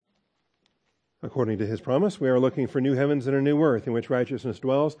According to his promise, we are looking for new heavens and a new earth in which righteousness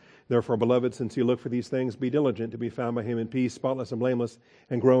dwells. Therefore, beloved, since you look for these things, be diligent to be found by him in peace, spotless and blameless,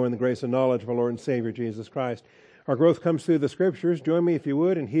 and grow in the grace and knowledge of our Lord and Savior, Jesus Christ. Our growth comes through the Scriptures. Join me, if you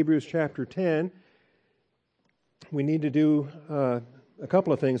would, in Hebrews chapter 10. We need to do a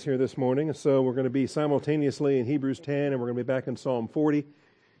couple of things here this morning. So we're going to be simultaneously in Hebrews 10, and we're going to be back in Psalm 40.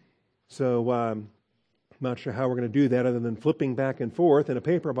 So I'm not sure how we're going to do that other than flipping back and forth in a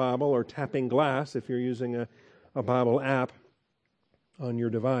paper Bible or tapping glass if you're using a Bible app on your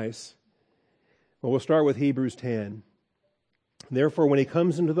device. Well, we'll start with Hebrews 10. Therefore, when he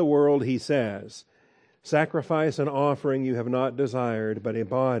comes into the world, he says, sacrifice and offering you have not desired, but a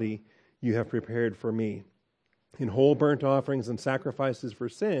body you have prepared for me. In whole burnt offerings and sacrifices for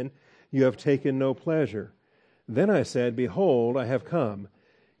sin you have taken no pleasure. Then I said, behold, I have come.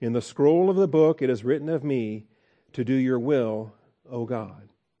 In the scroll of the book it is written of me to do your will, O God.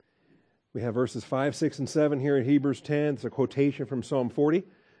 We have verses 5, 6, and 7 here in Hebrews 10. It's a quotation from Psalm 40,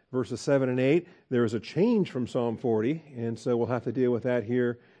 verses 7 and 8. There is a change from Psalm 40, and so we'll have to deal with that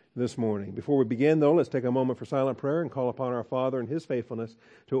here this morning. Before we begin, though, let's take a moment for silent prayer and call upon our Father and his faithfulness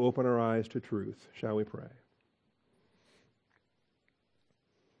to open our eyes to truth. Shall we pray?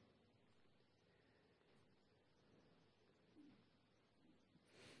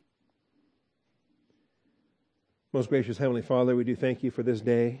 Most gracious Heavenly Father, we do thank you for this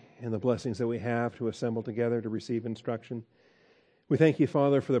day and the blessings that we have to assemble together to receive instruction. We thank you,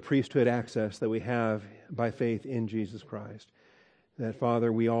 Father, for the priesthood access that we have by faith in Jesus Christ. That,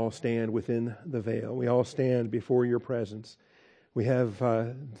 Father, we all stand within the veil. We all stand before your presence. We have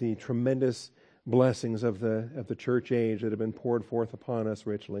the tremendous blessings of the church age that have been poured forth upon us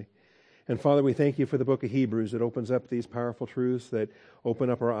richly. And Father, we thank you for the book of Hebrews that opens up these powerful truths, that open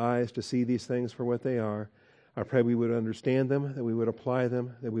up our eyes to see these things for what they are. I pray we would understand them, that we would apply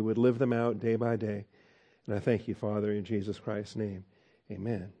them, that we would live them out day by day. And I thank you, Father, in Jesus Christ's name.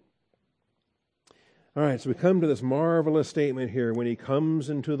 Amen. All right, so we come to this marvelous statement here, when he comes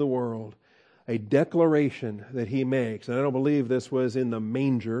into the world, a declaration that he makes. And I don't believe this was in the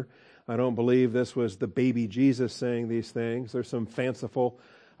manger. I don't believe this was the baby Jesus saying these things. There's some fanciful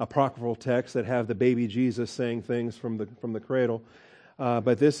apocryphal texts that have the baby Jesus saying things from the cradle.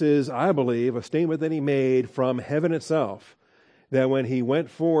 But this is, I believe, a statement that he made from heaven itself, that when he went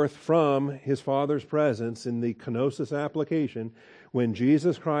forth from his Father's presence in the kenosis application, when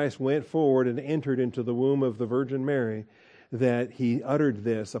Jesus Christ went forward and entered into the womb of the Virgin Mary, that he uttered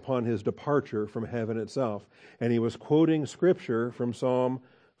this upon his departure from heaven itself. And he was quoting Scripture from Psalm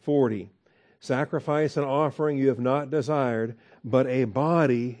 40. Sacrifice and offering you have not desired, but a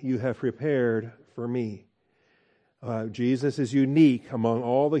body you have prepared for me. Jesus is unique among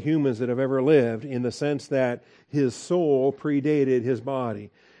all the humans that have ever lived in the sense that his soul predated his body,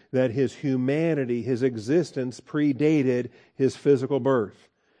 that his humanity, his existence predated his physical birth.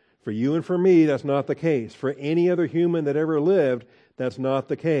 For you and for me, that's not the case. For any other human that ever lived, that's not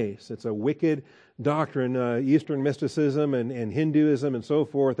the case. It's a wicked doctrine, Eastern mysticism and Hinduism and so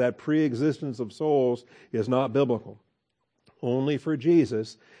forth, that pre-existence of souls is not biblical. Only for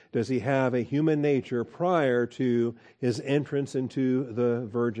Jesus does he have a human nature prior to his entrance into the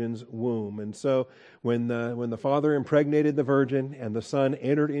Virgin's womb. And so when the Father impregnated the Virgin and the Son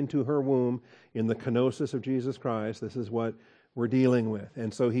entered into her womb in the kenosis of Jesus Christ, this is what we're dealing with.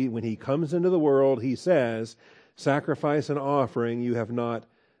 And so when he comes into the world, he says, sacrifice and offering you have not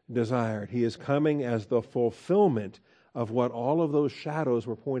desired. He is coming as the fulfillment of what all of those shadows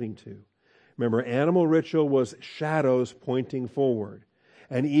were pointing to. Remember, animal ritual was shadows pointing forward.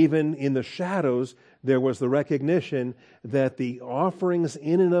 And even in the shadows, there was the recognition that the offerings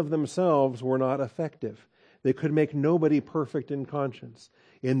in and of themselves were not effective. They could make nobody perfect in conscience.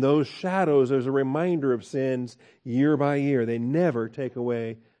 In those shadows, there's a reminder of sins year by year. They never take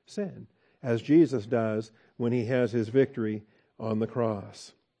away sin, as Jesus does when he has his victory on the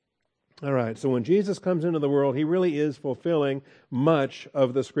cross. All right, so when Jesus comes into the world, he really is fulfilling much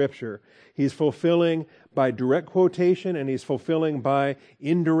of the Scripture. He's fulfilling by direct quotation, and he's fulfilling by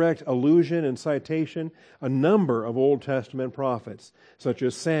indirect allusion and citation a number of Old Testament prophets, such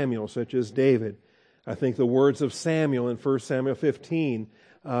as Samuel, such as David. I think the words of Samuel in 1 Samuel 15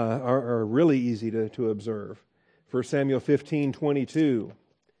 are really easy to observe. 1 Samuel 15:22.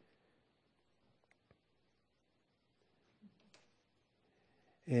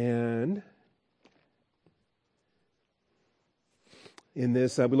 And in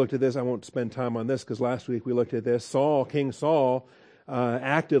this, we looked at this. I won't spend time on this because last week we looked at this. King Saul,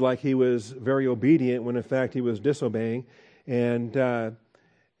 acted like he was very obedient when in fact he was disobeying. And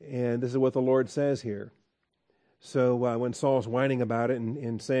this is what the Lord says here. So when Saul's whining about it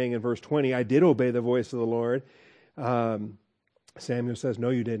and saying in verse 20, I did obey the voice of the Lord, Samuel says, no,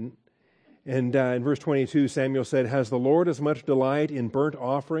 you didn't. And in verse 22, Samuel said, has the Lord as much delight in burnt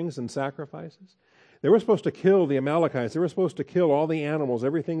offerings and sacrifices? They were supposed to kill the Amalekites. They were supposed to kill all the animals,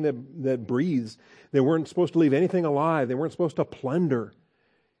 everything that breathes. They weren't supposed to leave anything alive. They weren't supposed to plunder.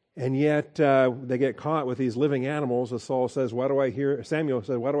 And yet they get caught with these living animals, as Samuel says, why do I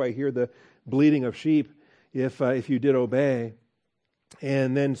hear the bleating of sheep if you did obey?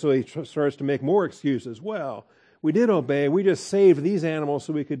 And then so he starts to make more excuses. Well, we did obey. We just saved these animals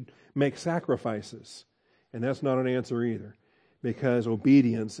so we could make sacrifices. And that's not an answer either, because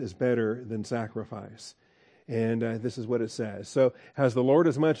obedience is better than sacrifice. And this is what it says. So, has the Lord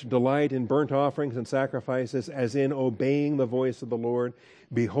as much delight in burnt offerings and sacrifices as in obeying the voice of the Lord?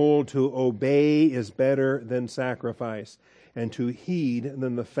 Behold, to obey is better than sacrifice, and to heed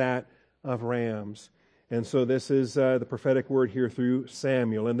than the fat of rams. And so this is the prophetic word here through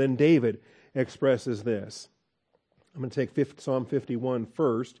Samuel. And then David expresses this. I'm going to take Psalm 51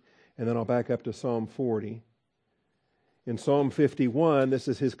 first, and then I'll back up to Psalm 40. In Psalm 51, this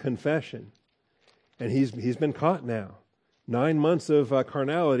is his confession. And he's been caught now. 9 months of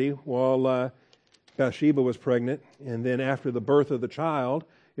carnality while Bathsheba was pregnant. And then after the birth of the child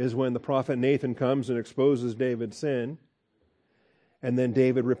is when the prophet Nathan comes and exposes David's sin. And then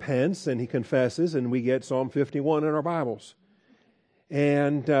David repents and he confesses, and we get Psalm 51 in our Bibles.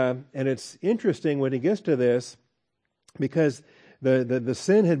 And it's interesting when he gets to this, because the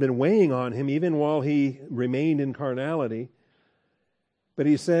sin had been weighing on him even while he remained in carnality. But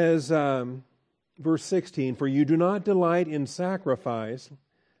he says, verse 16, for you do not delight in sacrifice.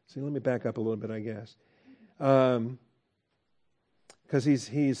 See, let me back up a little bit, I guess. Because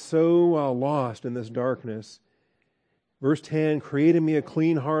he's so lost in this darkness. Verse 10, create in me a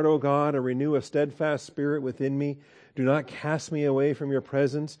clean heart, O God, and renew a steadfast spirit within me. Do not cast me away from your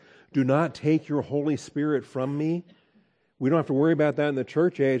presence. Do not take your Holy Spirit from me. We don't have to worry about that in the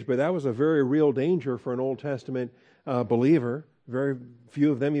church age, but that was a very real danger for an Old Testament believer. Very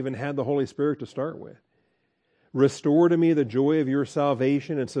few of them even had the Holy Spirit to start with. Restore to me the joy of your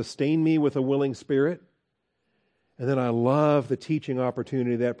salvation and sustain me with a willing spirit. And then I love the teaching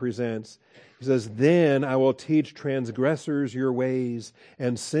opportunity that presents. He says, then I will teach transgressors your ways,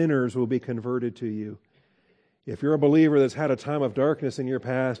 and sinners will be converted to you. If you're a believer that's had a time of darkness in your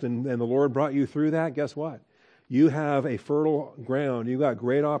past and the Lord brought you through that, guess what? You have a fertile ground. You've got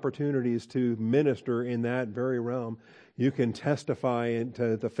great opportunities to minister in that very realm. You can testify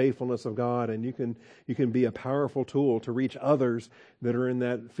to the faithfulness of God, and you can be a powerful tool to reach others that are in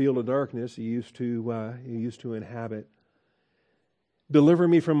that field of darkness you used to inhabit. Deliver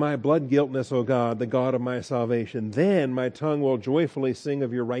me from my blood guiltness, O God, the God of my salvation. Then my tongue will joyfully sing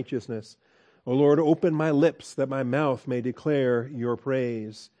of your righteousness. O Lord, open my lips that my mouth may declare your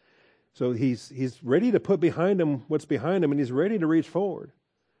praise. So he's ready to put behind him what's behind him, and he's ready to reach forward.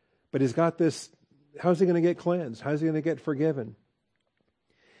 But he's got this, how's he going to get cleansed? How's he going to get forgiven?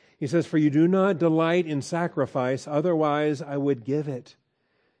 He says, for you do not delight in sacrifice, otherwise I would give it.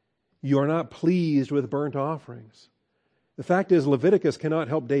 You are not pleased with burnt offerings. The fact is, Leviticus cannot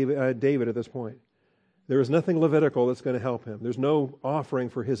help David at this point. There is nothing Levitical that's going to help him. There's no offering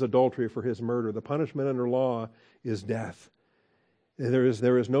for his adultery, for his murder. The punishment under law is death. There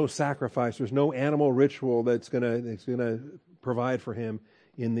is no sacrifice. There's no animal ritual that's going to provide for him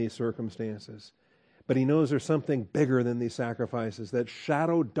in these circumstances. But he knows there's something bigger than these sacrifices. That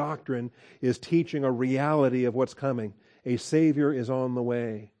shadow doctrine is teaching a reality of what's coming. A Savior is on the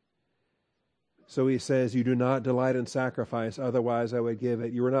way. So he says, you do not delight in sacrifice, otherwise I would give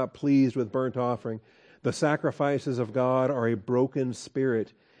it. You are not pleased with burnt offering. The sacrifices of God are a broken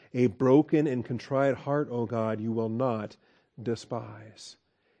spirit. A broken and contrite heart, O God, you will not despise.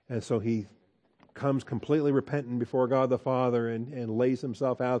 And so he comes completely repentant before God the Father and lays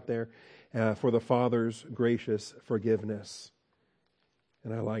himself out there for the Father's gracious forgiveness.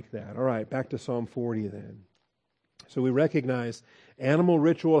 And I like that. All right, back to Psalm 40 then. So we recognize animal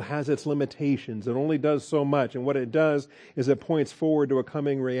ritual has its limitations. It only does so much. And what it does is it points forward to a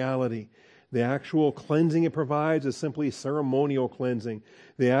coming reality. The actual cleansing it provides is simply ceremonial cleansing.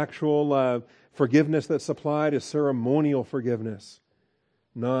 The actual forgiveness that's supplied is ceremonial forgiveness,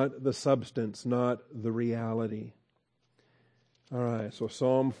 not the substance, not the reality. All right, so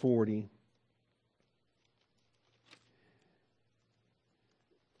Psalm 40.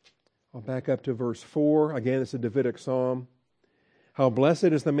 I'll back up to verse 4. Again, it's a Davidic psalm. How blessed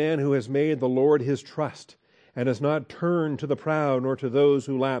is the man who has made the Lord his trust and has not turned to the proud nor to those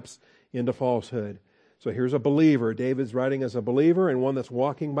who lapse into falsehood. So here's a believer. David's writing as a believer and one that's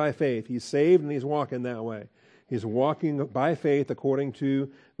walking by faith. He's saved and he's walking that way. He's walking by faith according to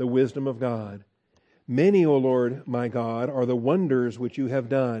the wisdom of God. Many, O Lord my God, are the wonders which you have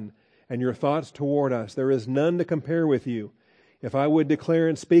done, and your thoughts toward us. There is none to compare with you. If I would declare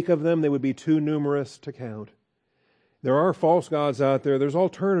and speak of them, they would be too numerous to count. There are false gods out there. There's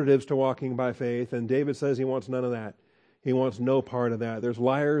alternatives to walking by faith, and David says he wants none of that. He wants no part of that. There's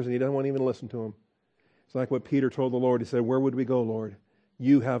liars, and he doesn't want to even listen to them. It's like what Peter told the Lord. He said, where would we go, Lord?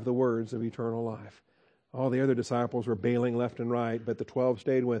 You have the words of eternal life. All the other disciples were bailing left and right, but the 12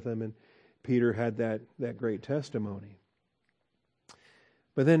 stayed with him, and Peter had that great testimony.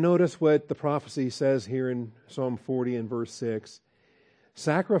 But then notice what the prophecy says here in Psalm 40 and verse 6.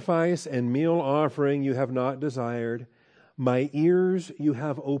 Sacrifice and meal offering you have not desired. My ears you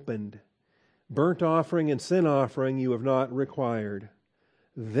have opened. Burnt offering and sin offering you have not required.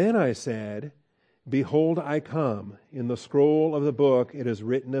 Then I said, behold, I come. In the scroll of the book it is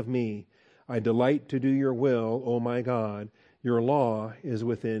written of me. I delight to do your will, O my God. Your law is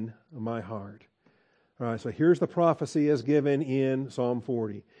within my heart. All right, so here's the prophecy as given in Psalm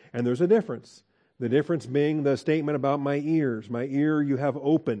 40. And there's a difference. The difference being the statement about my ears. My ear you have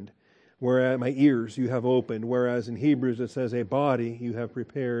opened, whereas my ears you have opened, whereas in Hebrews it says a body you have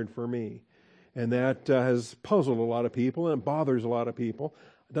prepared for me. And that has puzzled a lot of people and it bothers a lot of people.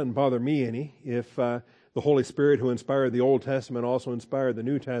 It doesn't bother me any. If the Holy Spirit who inspired the Old Testament also inspired the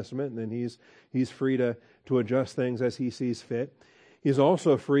New Testament, then he's free to adjust things as he sees fit. He's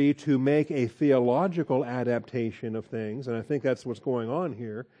also free to make a theological adaptation of things, and I think that's what's going on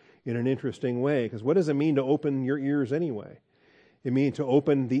here in an interesting way. Because what does it mean to open your ears anyway? It means to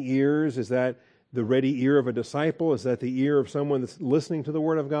open the ears. Is that the ready ear of a disciple? Is that the ear of someone that's listening to the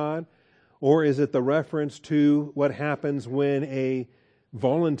Word of God? Or is it the reference to what happens when a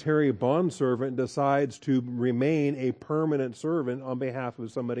voluntary bondservant decides to remain a permanent servant on behalf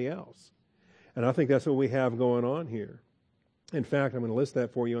of somebody else? And I think that's what we have going on here. In fact, I'm going to list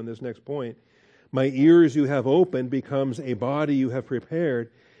that for you on this next point. My ears you have opened becomes a body you have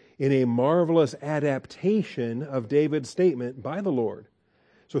prepared in a marvelous adaptation of David's statement by the Lord.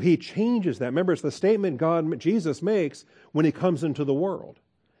 So he changes that. Remember, it's the statement Jesus makes when he comes into the world.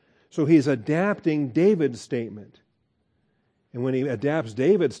 So he's adapting David's statement. And when he adapts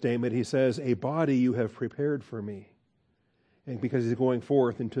David's statement, he says, a body you have prepared for me. And because he's going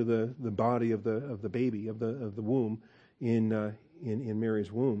forth into the body of the baby, of the womb, in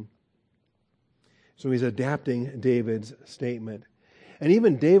Mary's womb. So he's adapting David's statement. And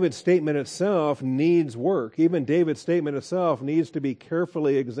even David's statement itself needs work. Even David's statement itself needs to be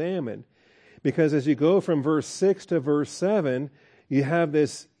carefully examined. Because as you go from verse 6 to verse 7, you have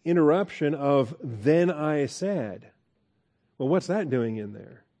this interruption of, then I said. Well, what's that doing in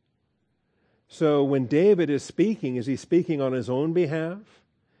there? So when David is speaking, is he speaking on his own behalf?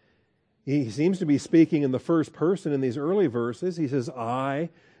 He seems to be speaking in the first person in these early verses. He says, I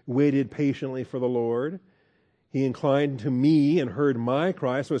waited patiently for the Lord. He inclined to me and heard my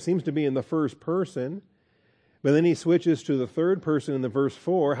cry. So it seems to be in the first person. But then he switches to the third person in the verse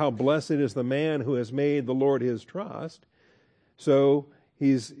 4. How blessed is the man who has made the Lord his trust. So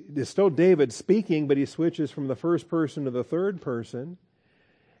it's still David speaking, but he switches from the first person to the third person.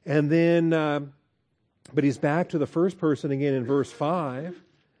 And then, but he's back to the first person again in verse 5.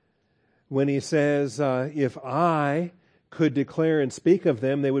 When he says, if I could declare and speak of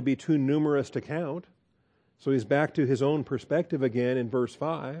them, they would be too numerous to count. So he's back to his own perspective again in verse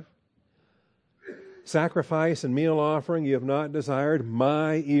 5. Sacrifice and meal offering you have not desired.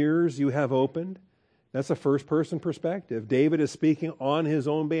 My ears you have opened. That's a first person perspective. David is speaking on his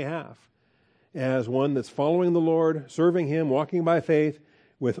own behalf as one that's following the Lord, serving him, walking by faith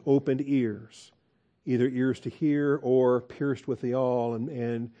with opened ears. Either ears to hear or pierced with the awl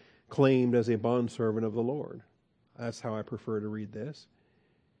and claimed as a bondservant of the Lord. That's how I prefer to read this.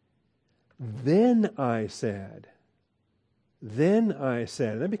 Then I said.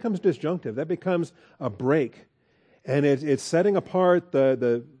 That becomes disjunctive. That becomes a break. And it's setting apart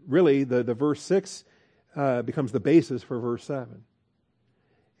the verse 6 becomes the basis for verse 7.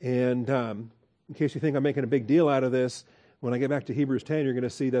 And in case you think I'm making a big deal out of this, when I get back to Hebrews 10, you're going to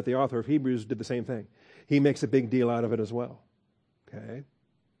see that the author of Hebrews did the same thing. He makes a big deal out of it as well. Okay?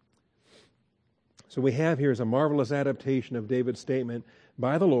 So we have here is a marvelous adaptation of David's statement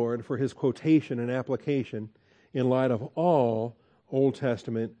by the Lord for his quotation and application in light of all Old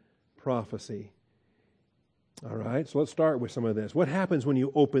Testament prophecy. All right, so let's start with some of this. What happens when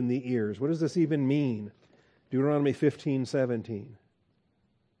you open the ears? What does this even mean? Deuteronomy 15:17.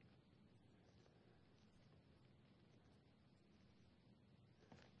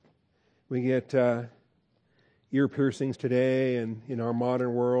 We get ear piercings today, and in our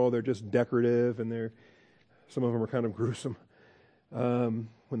modern world, they're just decorative, and they're Some of them are kind of gruesome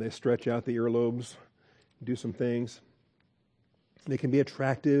when they stretch out the earlobes, do some things. They can be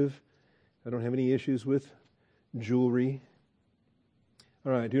attractive. I don't have any issues with jewelry.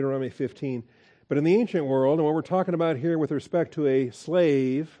 All right, Deuteronomy 15. But in the ancient world, and what we're talking about here with respect to a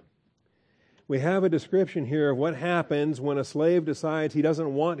slave, we have a description here of what happens when a slave decides he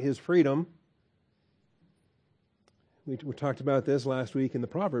doesn't want his freedom. We talked about this last week in the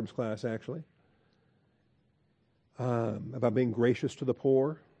Proverbs class, actually, about being gracious to the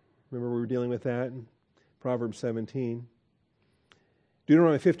poor. Remember we were dealing with that in Proverbs 17.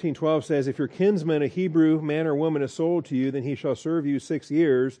 Deuteronomy 15:12 says, if your kinsman, a Hebrew man or woman, is sold to you, then he shall serve you 6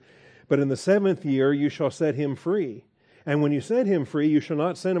 years, but in the 7th year you shall set him free. And when you set him free, you shall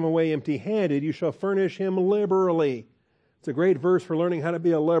not send him away empty-handed. You shall furnish him liberally. It's a great verse for learning how to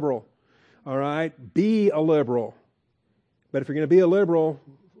be a liberal. All right? Be a liberal. But if you're going to be a liberal,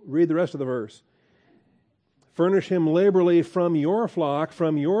 read the rest of the verse. Furnish him liberally from your flock,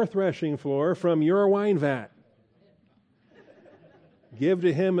 from your threshing floor, from your wine vat. Give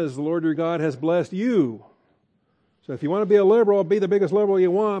to him as the Lord your God has blessed you. So if you want to be a liberal, be the biggest liberal you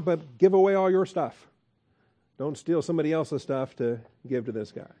want, but give away all your stuff. Don't steal somebody else's stuff to give to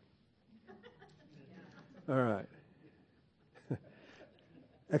this guy. All right.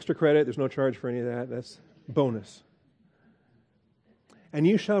 Extra credit, there's no charge for any of that. That's bonus. And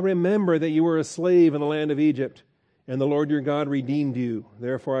you shall remember that you were a slave in the land of Egypt, and the Lord your God redeemed you.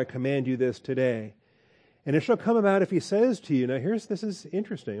 Therefore I command you this today. And it shall come about if he says to you, now this is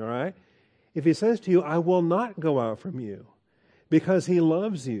interesting, all right? If he says to you, I will not go out from you, because he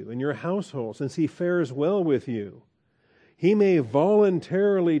loves you and your household, since he fares well with you, he may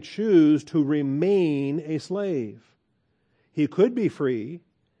voluntarily choose to remain a slave. He could be free,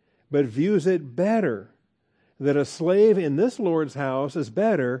 but views it better that a slave in this Lord's house is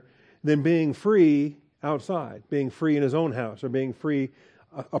better than being free outside, being free in his own house, or being free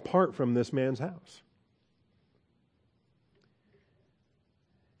apart from this man's house.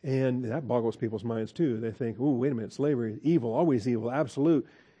 And that boggles people's minds too. They think, ooh, wait a minute, slavery is evil, always evil, absolute.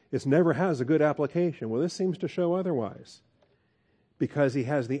 It never has a good application. Well, this seems to show otherwise, because he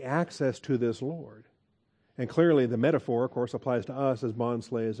has the access to this Lord. And clearly the metaphor, of course, applies to us as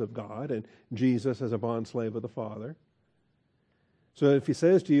bondslaves of God, and Jesus as a bondslave of the Father. So if he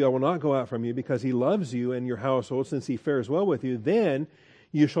says to you, I will not go out from you, because he loves you and your household, since he fares well with you, then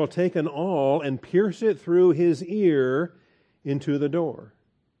you shall take an awl and pierce it through his ear into the door.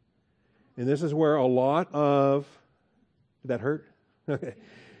 And this is where a lot of... Did that hurt? Okay.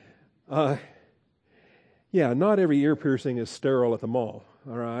 Yeah, not every ear piercing is sterile at the mall.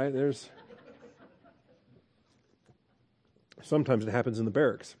 All right? Sometimes it happens in the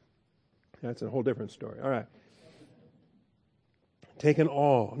barracks. That's a whole different story. All right. Take an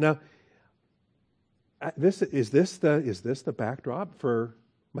awl. Now, is this the backdrop for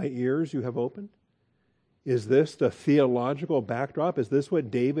my ears you have opened? Is this the theological backdrop? Is this what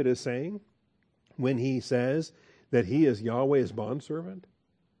David is saying when he says that he is Yahweh's bondservant?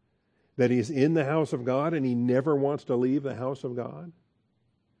 That he's in the house of God and he never wants to leave the house of God?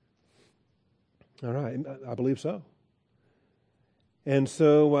 All right, I believe so. And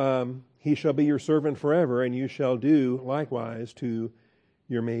so he shall be your servant forever, and you shall do likewise to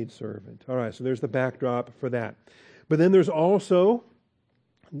your maidservant. All right, so there's the backdrop for that. But then there's also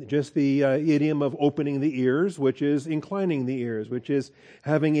just the idiom of opening the ears, which is inclining the ears, which is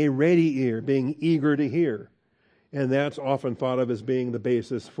having a ready ear, being eager to hear. And that's often thought of as being the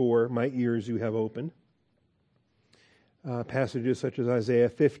basis for my ears you have opened. Passages such as Isaiah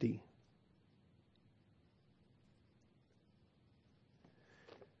 50.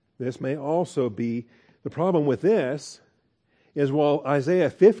 This may also be, the problem with this is while Isaiah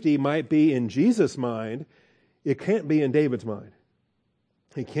 50 might be in Jesus' mind, it can't be in David's mind.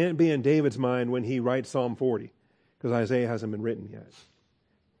 It can't be in David's mind when he writes Psalm 40, because Isaiah hasn't been written yet.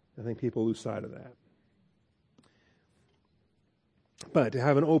 I think people lose sight of that. But to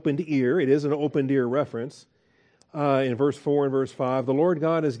have an opened ear, it is an opened ear reference. In verse 4 and verse 5, the Lord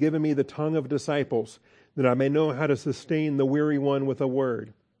God has given me the tongue of disciples, that I may know how to sustain the weary one with a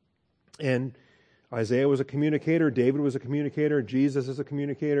word. And Isaiah was a communicator, David was a communicator, Jesus is a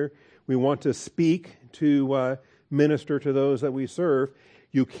communicator. We want to speak to minister to those that we serve.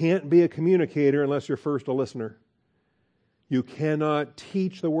 You can't be a communicator unless you're first a listener. You cannot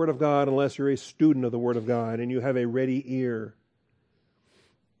teach the Word of God unless you're a student of the Word of God and you have a ready ear.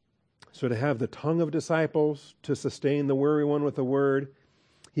 So to have the tongue of disciples, to sustain the weary one with the Word,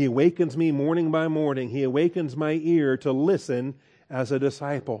 He awakens me morning by morning. He awakens my ear to listen as a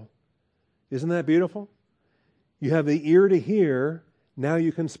disciple. Isn't that beautiful? You have the ear to hear, now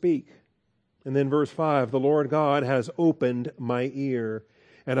you can speak. And then verse 5, the Lord God has opened my ear,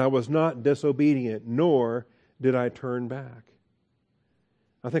 and I was not disobedient, nor did I turn back.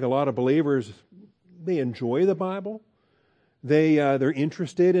 I think a lot of believers, they enjoy the Bible. They're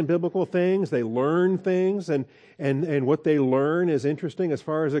interested in biblical things. They learn things, and what they learn is interesting as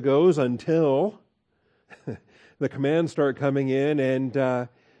far as it goes until the commands start coming in, and the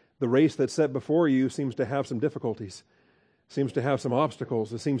race that's set before you seems to have some difficulties, seems to have some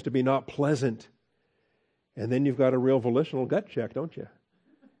obstacles. It seems to be not pleasant. And then you've got a real volitional gut check, don't you?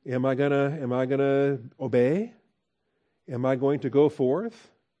 Am I gonna obey? Am I going to go forth?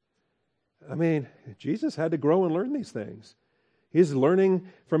 I mean, Jesus had to grow and learn these things. He's learning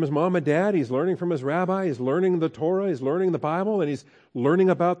from his mom and dad. He's learning from his rabbi. He's learning the Torah. He's learning the Bible. And he's learning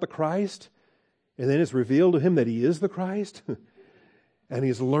about the Christ. And then it's revealed to him that he is the Christ. And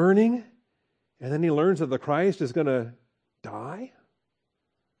he's learning. And then he learns that the Christ is going to die.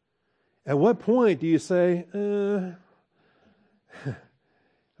 At what point do you say, I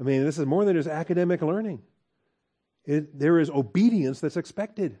mean, this is more than just academic learning. There is obedience that's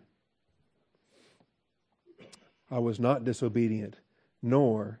expected. I was not disobedient,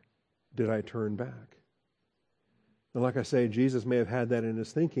 nor did I turn back. And like I say, Jesus may have had that in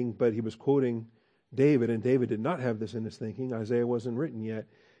his thinking, but he was quoting David, and David did not have this in his thinking. Isaiah wasn't written yet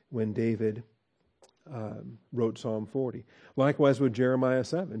when David wrote Psalm 40. Likewise with Jeremiah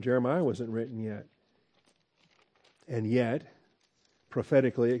 7. Jeremiah wasn't written yet. And yet,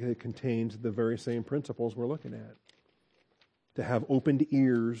 prophetically, it contains the very same principles we're looking at. To have open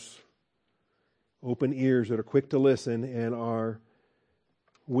ears that are quick to listen and are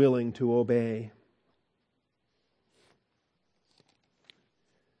willing to obey.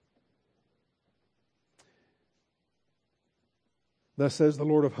 Thus says the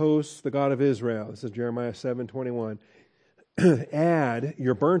Lord of hosts, the God of Israel. This is Jeremiah 7:21. Add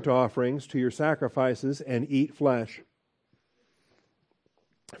your burnt offerings to your sacrifices and eat flesh.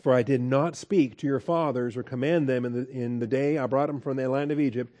 For I did not speak to your fathers or command them in the day I brought them from the land of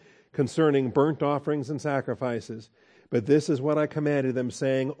Egypt concerning burnt offerings and sacrifices. But this is what I commanded them,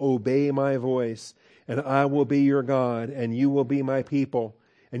 saying, obey my voice, and I will be your God, and you will be my people,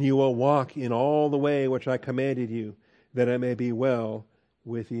 and you will walk in all the way which I commanded you, that it may be well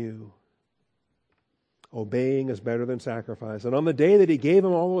with you. Obeying is better than sacrifice. And on the day that he gave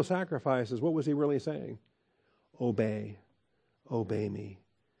them all those sacrifices, what was he really saying? Obey. Obey me.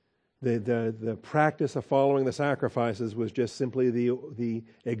 The practice of following the sacrifices was just simply the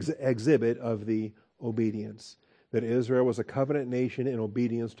exhibit of the obedience. That Israel was a covenant nation in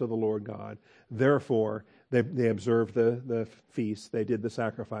obedience to the Lord God. Therefore, they observed the feasts. They did the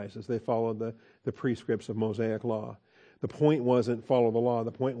sacrifices. They followed the prescripts of Mosaic law. The point wasn't follow the law.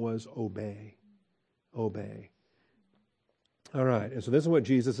 The point was obey. Obey. All right. And so this is what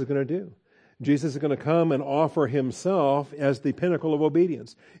Jesus is going to do. Jesus is going to come and offer himself as the pinnacle of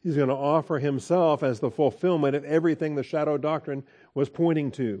obedience. He's going to offer himself as the fulfillment of everything the shadow doctrine was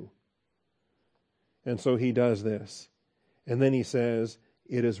pointing to. And so he does this. And then he says,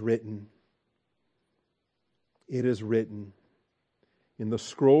 it is written. It is written. In the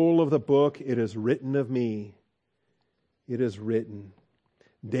scroll of the book, it is written of me. It is written.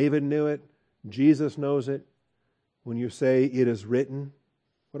 David knew it. Jesus knows it. When you say it is written,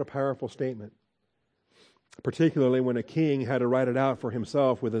 what a powerful statement. Particularly when a king had to write it out for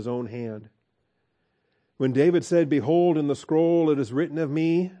himself with his own hand. When David said, behold, in the scroll it is written of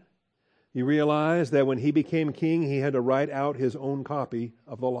me, you realize that when he became king, he had to write out his own copy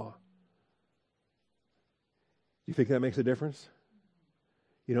of the law. You think that makes a difference?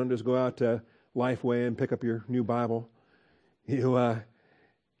 You don't just go out to Lifeway and pick up your new Bible. You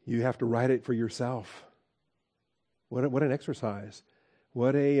have to write it for yourself. What an exercise.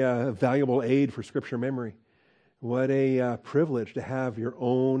 What a valuable aid for Scripture memory. What a privilege to have your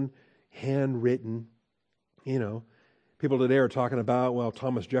own handwritten, People today are talking about,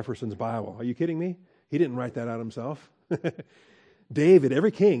 Thomas Jefferson's Bible. Are you kidding me? He didn't write that out himself. David,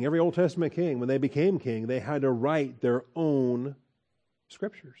 every king, every Old Testament king, when they became king, they had to write their own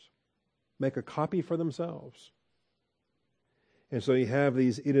scriptures. Make a copy for themselves. And so you have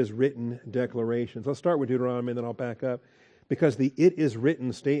these it is written declarations. Let's start with Deuteronomy and then I'll back up. Because the it is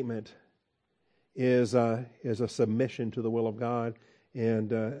written statement is a submission to the will of God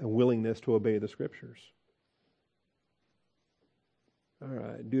and a willingness to obey the Scriptures. All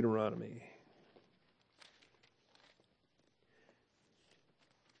right, Deuteronomy.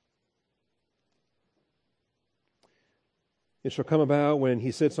 It shall come about when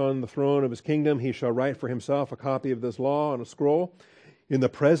he sits on the throne of his kingdom, he shall write for himself a copy of this law on a scroll in the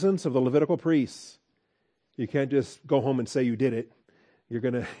presence of the Levitical priests. You can't just go home and say you did it. You're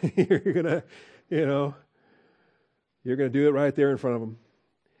going to, you're going to, you're going to do it right there in front of him.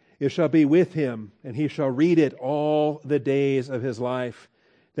 It shall be with him, and he shall read it all the days of his life,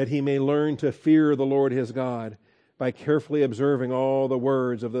 that he may learn to fear the Lord his God by carefully observing all the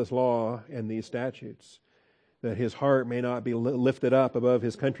words of this law and these statutes, that his heart may not be lifted up above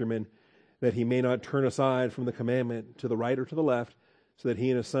his countrymen, that he may not turn aside from the commandment to the right or to the left, so that he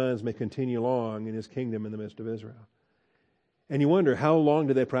and his sons may continue long in his kingdom in the midst of Israel. And you wonder, how long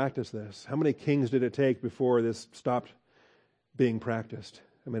did they practice this? How many kings did it take before this stopped being practiced?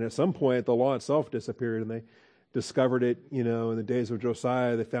 I mean, at some point, the law itself disappeared, and they discovered it, in the days of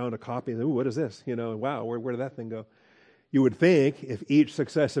Josiah. They found a copy, and, ooh, what is this? Wow, where did that thing go? You would think if each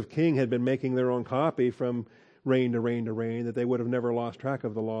successive king had been making their own copy from reign to reign to reign, that they would have never lost track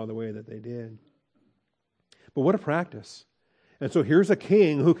of the law the way that they did. But what a practice. And so here's a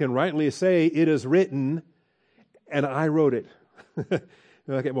king who can rightly say, it is written, and I wrote it.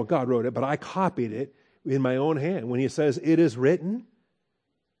 Okay, well, God wrote it, but I copied it in my own hand. When he says, it is written,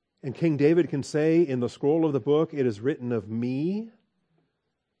 and King David can say in the scroll of the book, it is written of me,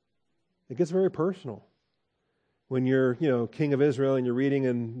 it gets very personal. When you're, king of Israel and you're reading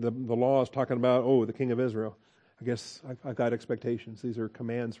and the law is talking about, the king of Israel, I guess I've got expectations. These are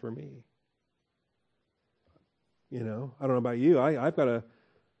commands for me. I don't know about you. I've got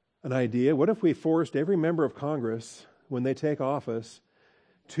an idea. What if we forced every member of Congress, when they take office,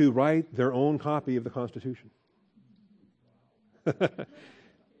 to write their own copy of the Constitution?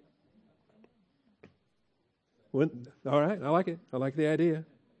 All right, I like it. I like the idea.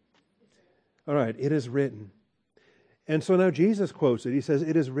 All right, it is written. And so now Jesus quotes it. He says,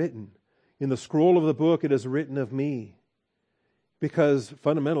 it is written. In the scroll of the book, it is written of me. Because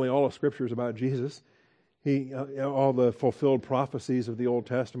fundamentally, all of Scripture is about Jesus. All the fulfilled prophecies of the Old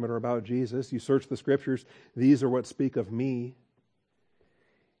Testament are about Jesus. You search the Scriptures, these are what speak of me.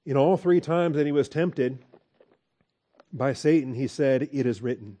 In all three times that he was tempted by Satan, he said, it is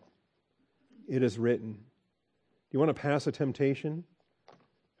written. It is written. Do you want to pass a temptation?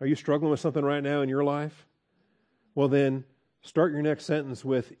 Are you struggling with something right now in your life? Well then, start your next sentence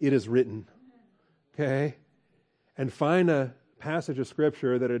with, it is written. Okay? And find a passage of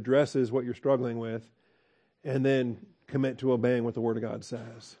Scripture that addresses what you're struggling with, and then commit to obeying what the Word of God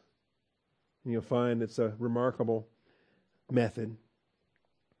says. And you'll find it's a remarkable method.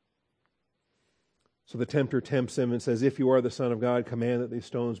 So the tempter tempts him and says, if you are the Son of God, command that these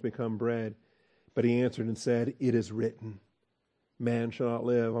stones become bread. But he answered and said, it is written, man shall not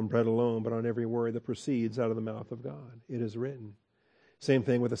live on bread alone, but on every word that proceeds out of the mouth of God. It is written. Same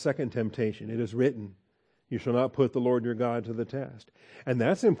thing with the second temptation. It is written, you shall not put the Lord your God to the test. And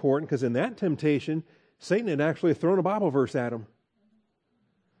that's important because in that temptation, Satan had actually thrown a Bible verse at him.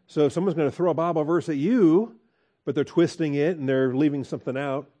 So if someone's going to throw a Bible verse at you, but they're twisting it and they're leaving something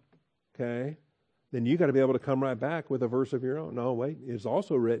out, okay, then you got to be able to come right back with a verse of your own. No, wait, it's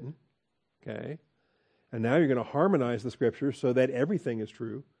also written, okay? And now you're going to harmonize the Scriptures so that everything is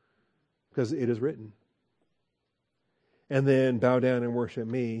true because it is written. And then bow down and worship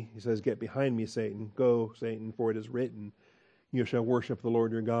me. He says, get behind me, Satan. Go, Satan, for it is written, you shall worship the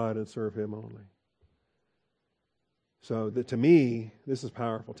Lord your God and serve him only. So to me, this is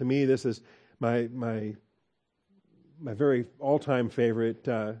powerful. To me, this is my very all-time favorite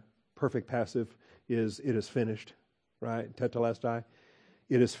perfect passive is it is finished, right? Tetelestai.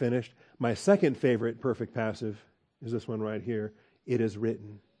 It is finished. My second favorite perfect passive is this one right here. It is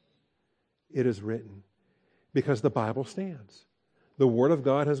written. It is written. Because the Bible stands. The Word of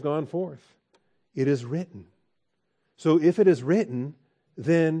God has gone forth. It is written. So if it is written,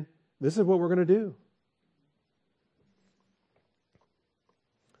 then this is what we're going to do.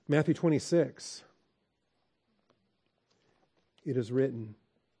 Matthew 26. It is written.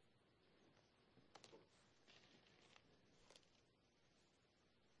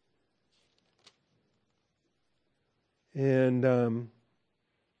 And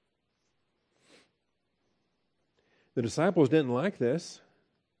the disciples didn't like this.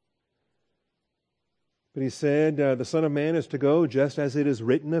 But he said, the Son of Man is to go just as it is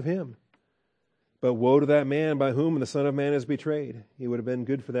written of him. But woe to that man by whom the Son of Man is betrayed. He would have been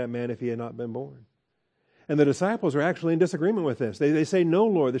good for that man if he had not been born. And the disciples are actually in disagreement with this. They say, no,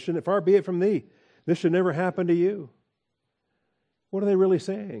 Lord, this shouldn't, far be it from thee. This should never happen to you. What are they really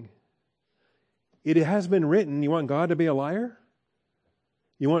saying? It has been written. You want God to be a liar?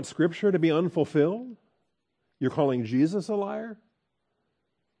 You want Scripture to be unfulfilled? You're calling Jesus a liar?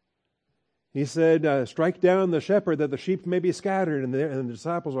 He said, strike down the shepherd that the sheep may be scattered. And the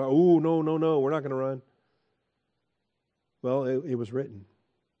disciples were, oh, no, we're not going to run. Well, it was written.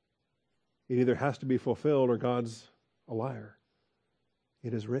 It either has to be fulfilled or God's a liar.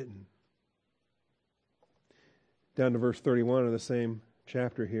 It is written. Down to verse 31 of the same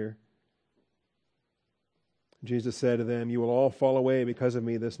chapter here. Jesus said to them, "You will all fall away because of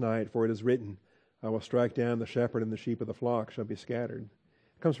me this night, for it is written, I will strike down the shepherd, and the sheep of the flock shall be scattered."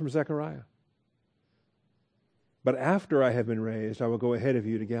 It comes from Zechariah. "But after I have been raised, I will go ahead of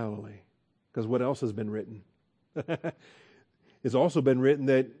you to Galilee." Because what else has been written? It's also been written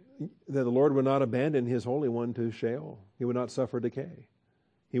that the Lord would not abandon His Holy One to Sheol. He would not suffer decay.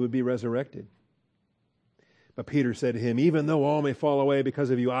 He would be resurrected. But Peter said to him, "Even though all may fall away because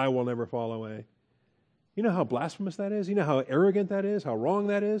of you, I will never fall away." You know how blasphemous that is? You know how arrogant that is? How wrong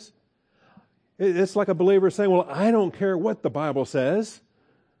that is? It's like a believer saying, "Well, I don't care what the Bible says.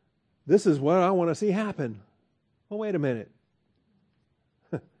 This is what I want to see happen." Well, wait a minute.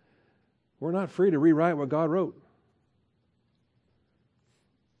 We're not free to rewrite what God wrote.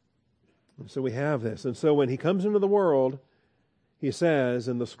 And so we have this. And so when He comes into the world, He says,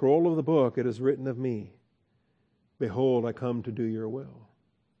 "In the scroll of the book it is written of me, behold, I come to do your will."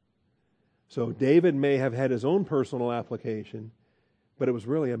 So David may have had his own personal application, but it was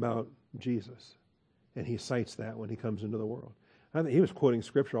really about Jesus. And he cites that when he comes into the world. I think he was quoting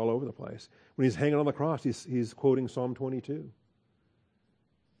Scripture all over the place. When he's hanging on the cross, he's quoting Psalm 22.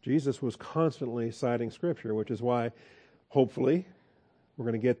 Jesus was constantly citing Scripture, which is why, hopefully, we're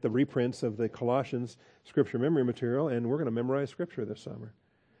going to get the reprints of the Colossians Scripture memory material, and we're going to memorize Scripture this summer.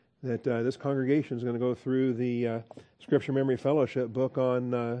 That this congregation is going to go through the Scripture Memory Fellowship book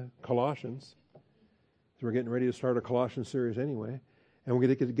on Colossians. So we're getting ready to start a Colossians series anyway. And we're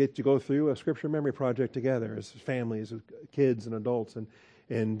going to get to go through a Scripture Memory project together as families, as kids and adults.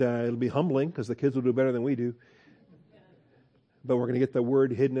 And it'll be humbling because the kids will do better than we do. But we're going to get the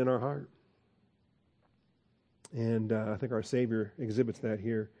Word hidden in our heart. And I think our Savior exhibits that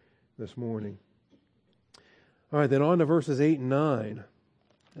here this morning. All right, then on to verses 8 and 9.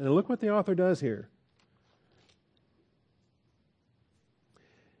 And look what the author does here.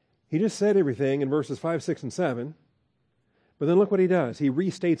 He just said everything in verses 5, 6, and 7. But then look what he does. He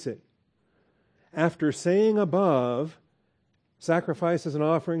restates it. After saying above, sacrifices and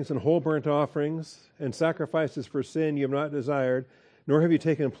offerings and whole burnt offerings and sacrifices for sin you have not desired, nor have you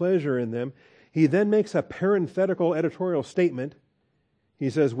taken pleasure in them, he then makes a parenthetical editorial statement. He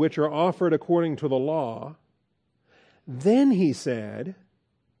says, which are offered according to the law. Then he said,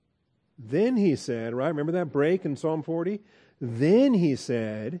 right? Remember that break in Psalm 40? Then he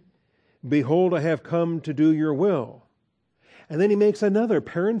said, behold, I have come to do your will. And then he makes another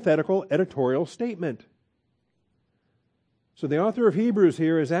parenthetical editorial statement. So the author of Hebrews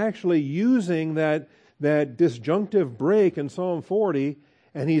here is actually using that disjunctive break in Psalm 40,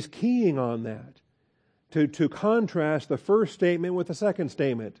 and he's keying on that to contrast the first statement with the second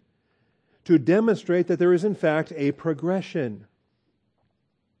statement, to demonstrate that there is in fact a progression.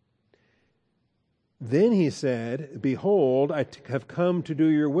 Then he said, behold, I have come to do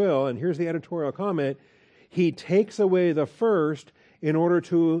your will. And here's the editorial comment. He takes away the first in order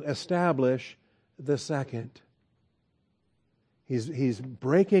to establish the second. He's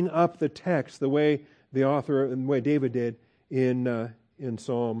breaking up the text the way the author and the way David did in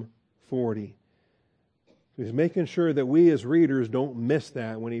Psalm 40. He's making sure that we as readers don't miss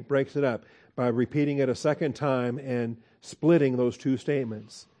that when he breaks it up by repeating it a second time and splitting those two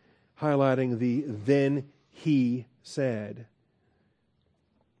statements, highlighting the then he said.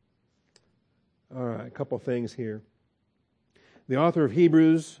 All right, a couple things here. The author of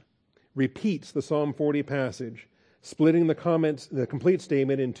Hebrews repeats the Psalm 40 passage, splitting the complete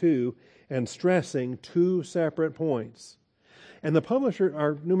statement in two and stressing two separate points. And the publisher,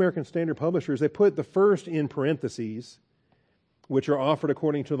 our New American Standard publishers, they put the first in parentheses, which are offered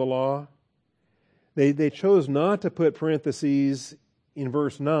according to the law. They chose not to put parentheses in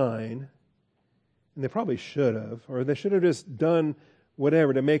verse 9, and they probably should have, or they should have just done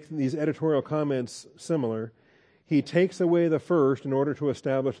whatever to make these editorial comments similar. He takes away the first in order to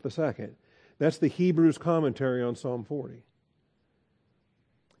establish the second. That's the Hebrews commentary on Psalm 40.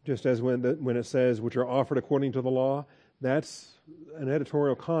 Just as when it says, which are offered according to the law, that's an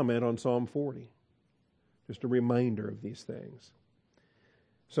editorial comment on Psalm 40. Just a reminder of these things.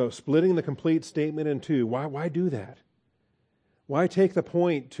 So splitting the complete statement in two, why do that? Why take the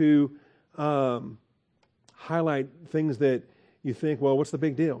point to highlight things that you think, well, what's the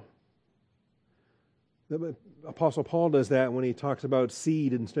big deal? The Apostle Paul does that when he talks about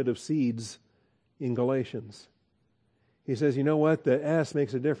seed instead of seeds in Galatians. He says, you know what? The S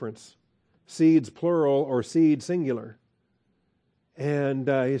makes a difference. Seeds plural or seed singular. And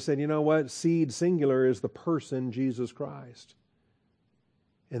he said, you know what? Seed singular is the person Jesus Christ.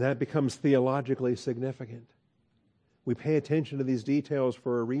 And that becomes theologically significant. We pay attention to these details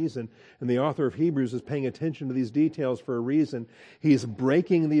for a reason. And the author of Hebrews is paying attention to these details for a reason. He's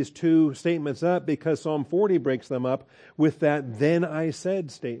breaking these two statements up because Psalm 40 breaks them up with that "then I said"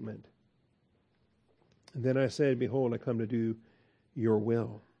 statement. And then I said, behold, I come to do your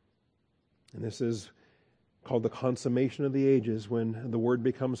will. And this is called the consummation of the ages, when the Word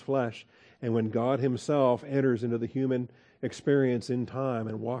becomes flesh and when God Himself enters into the human experience in time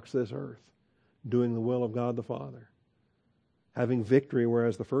and walks this earth, doing the will of God the Father, having victory,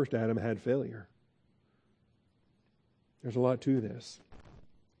 whereas the first Adam had failure. There's a lot to this.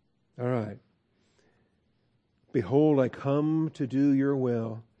 All right. Behold, I come to do your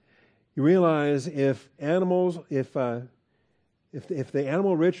will. You realize if the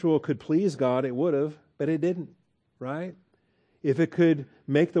animal ritual could please God, it would have, but it didn't, right? If it could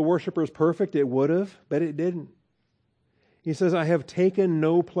make the worshipers perfect, it would have, but it didn't. He says, I have taken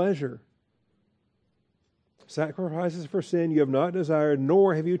no pleasure. Sacrifices for sin you have not desired,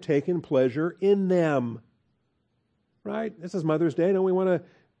 nor have you taken pleasure in them. Right? This is Mother's Day. Don't we want to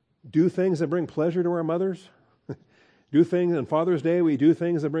do things that bring pleasure to our mothers? Do things on Father's Day, we do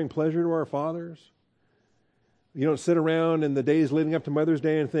things that bring pleasure to our fathers. You don't sit around in the days leading up to Mother's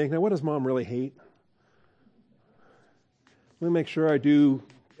Day and think, now what does Mom really hate? Let me make sure I do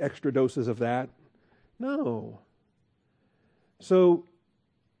extra doses of that. No. So,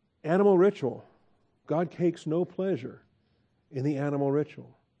 animal ritual. God takes no pleasure in the animal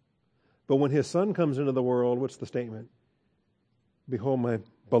ritual. But when His Son comes into the world, what's the statement? Behold, my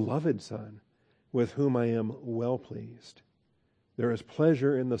beloved Son, with whom I am well pleased. There is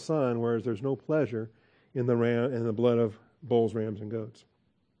pleasure in the Son, whereas there's no pleasure in the blood of bulls, rams, and goats.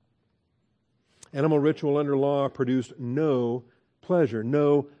 Animal ritual under law produced no pleasure,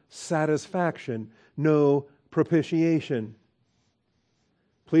 no satisfaction, no propitiation.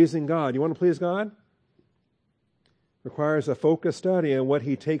 Pleasing God. You want to please God? Requires a focused study on what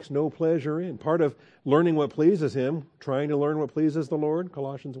He takes no pleasure in. Part of learning what pleases Him, trying to learn what pleases the Lord,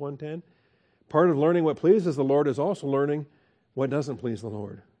 Colossians 1:10. Part of learning what pleases the Lord is also learning what doesn't please the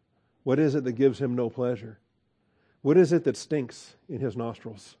Lord. What is it that gives Him no pleasure? What is it that stinks in His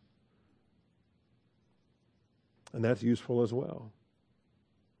nostrils? And that's useful as well.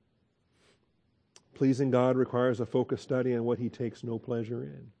 Pleasing God requires a focused study on what He takes no pleasure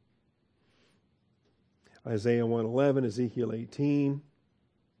in. Isaiah 1:11, Ezekiel 18,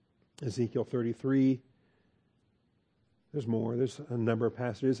 Ezekiel 33. There's more. There's a number of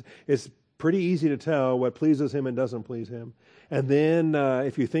passages. It's pretty easy to tell what pleases Him and doesn't please Him. And then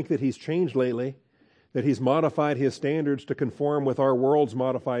if you think that He's changed lately, that He's modified His standards to conform with our world's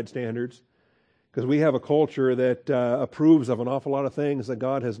modified standards, because we have a culture that approves of an awful lot of things that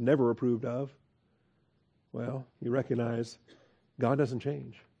God has never approved of, well, you recognize God doesn't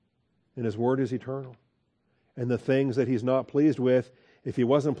change. And His Word is eternal. And the things that He's not pleased with, if He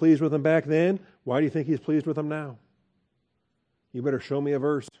wasn't pleased with them back then, why do you think He's pleased with them now? You better show me a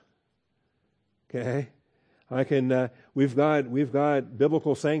verse. Okay? I can. We've got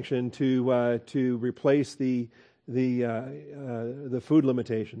biblical sanction to replace the food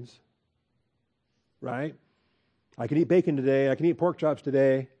limitations. Right? I can eat bacon today. I can eat pork chops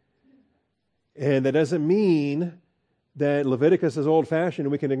today. And that doesn't mean that Leviticus is old-fashioned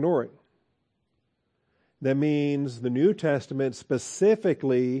and we can ignore it. That means the New Testament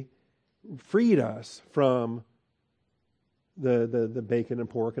specifically freed us from the bacon and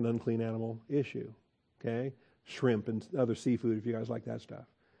pork and unclean animal issue. Okay? Shrimp and other seafood, if you guys like that stuff.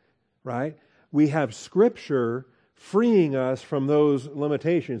 Right? We have Scripture freeing us from those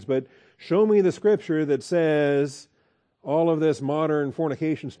limitations. But show me the Scripture that says all of this modern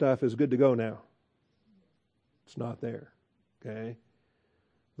fornication stuff is good to go now. It's not there. Okay?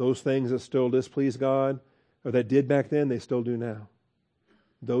 Those things that still displease God, or that did back then, they still do now.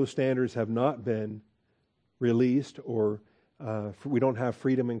 Those standards have not been released, or we don't have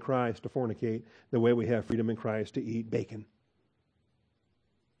freedom in Christ to fornicate the way we have freedom in Christ to eat bacon.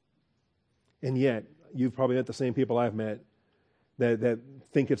 And yet, you've probably met the same people I've met that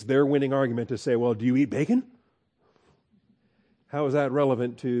think it's their winning argument to say, well, do you eat bacon? How is that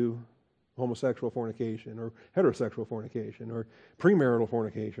relevant to homosexual fornication or heterosexual fornication or premarital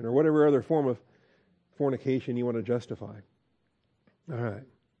fornication or whatever other form of fornication you want to justify? All right.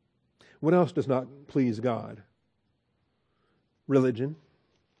 What else does not please God? Religion.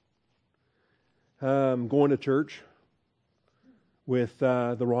 Going to church with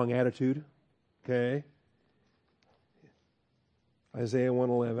the wrong attitude. Okay? Isaiah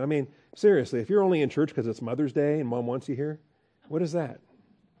 1:11. I mean, seriously, if you're only in church because it's Mother's Day and Mom wants you here, what is that?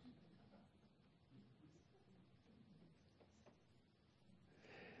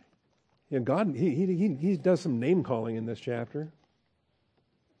 God, he does some name calling in this chapter.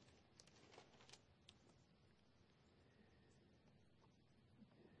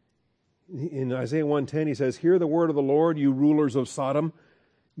 In Isaiah 1:10, he says, "Hear the word of the Lord, you rulers of Sodom.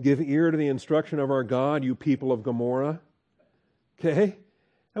 Give ear to the instruction of our God, you people of Gomorrah." Okay?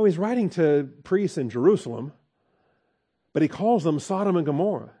 Now he's writing to priests in Jerusalem, but he calls them Sodom and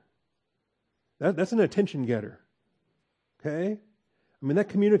Gomorrah. That's an attention getter. Okay? I mean, that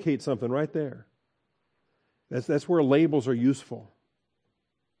communicates something right there. That's where labels are useful.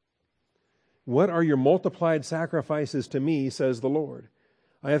 "What are your multiplied sacrifices to me, says the Lord?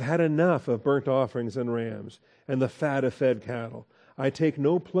 I have had enough of burnt offerings and rams, and the fat of fed cattle. I take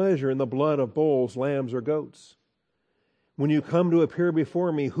no pleasure in the blood of bulls, lambs, or goats. When you come to appear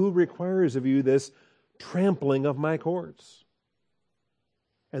before me, who requires of you this trampling of my courts?"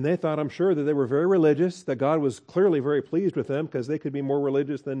 And they thought, I'm sure, that they were very religious, that God was clearly very pleased with them because they could be more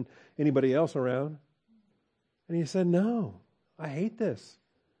religious than anybody else around. And he said, no, I hate this.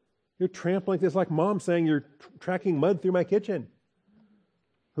 You're trampling this like Mom saying you're tracking mud through my kitchen.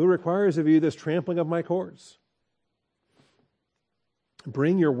 Who requires of you this trampling of my courts?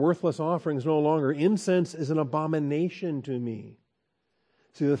 Bring your worthless offerings no longer. Incense is an abomination to me.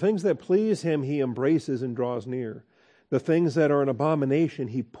 See, the things that please him, he embraces and draws near. The things that are an abomination,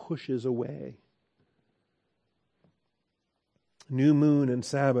 he pushes away. New moon and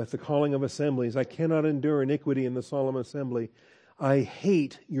Sabbath, the calling of assemblies. I cannot endure iniquity in the solemn assembly. I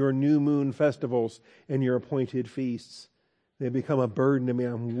hate your new moon festivals and your appointed feasts. They become a burden to me.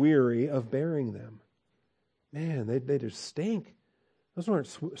 I'm weary of bearing them. Man, they just stink. Those aren't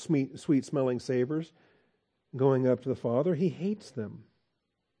sweet-smelling savors going up to the Father. He hates them.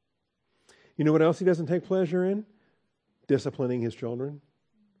 You know what else he doesn't take pleasure in? Disciplining his children.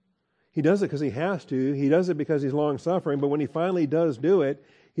 He does it because he has to. He does it because he's long-suffering. But when he finally does do it,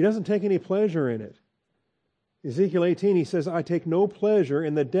 he doesn't take any pleasure in it. Ezekiel 18, he says, I take no pleasure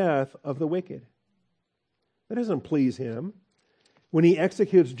in the death of the wicked. That doesn't please him. When he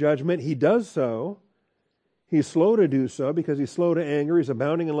executes judgment, he does so. He's slow to do so because he's slow to anger. He's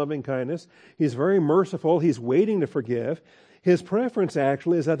abounding in loving kindness. He's very merciful. He's waiting to forgive. His preference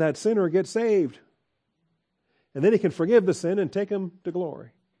actually is that that sinner gets saved. And then he can forgive the sin and take him to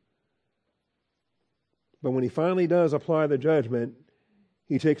glory. But when he finally does apply the judgment,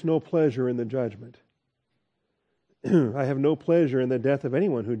 he takes no pleasure in the judgment. I have no pleasure in the death of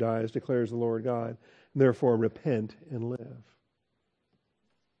anyone who dies, declares the Lord God. Therefore, repent and live.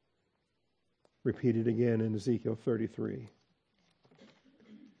 Repeated again in Ezekiel 33.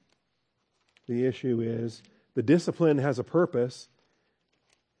 The issue is the discipline has a purpose,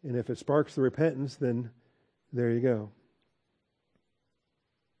 and if it sparks the repentance, then there you go.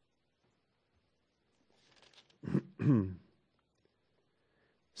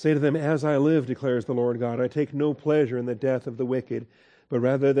 Say to them, as I live, declares the Lord God, I take no pleasure in the death of the wicked, but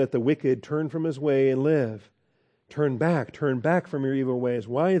rather that the wicked turn from his way and live. Turn back from your evil ways.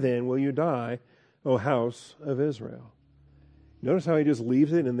 Why then will you die, O house of Israel? Notice how he just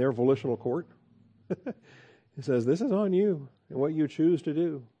leaves it in their volitional court? He says, this is on you and what you choose to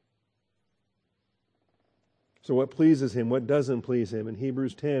do. So what pleases him, what doesn't please him? In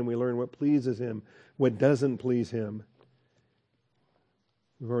Hebrews 10, we learn what pleases him, what doesn't please him.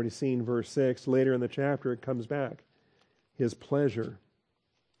 We've already seen verse 6. Later in the chapter, it comes back. His pleasure.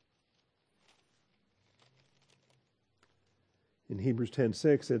 In Hebrews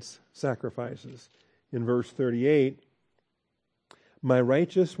 10:6, it's sacrifices. In verse 38, my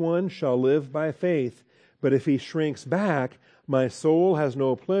righteous one shall live by faith, but if he shrinks back, my soul has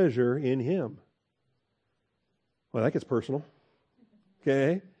no pleasure in him. Well, that gets personal.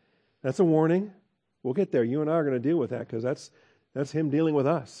 Okay? That's a warning. We'll get there. You and I are going to deal with that because that's him dealing with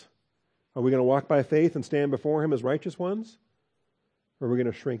us. Are we going to walk by faith and stand before him as righteous ones? Or are we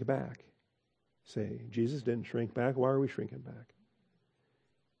going to shrink back? Say, Jesus didn't shrink back. Why are we shrinking back?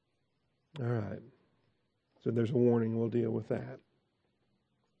 All right. So there's a warning. We'll deal with that.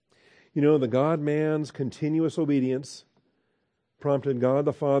 You know, the God-man's continuous obedience prompted God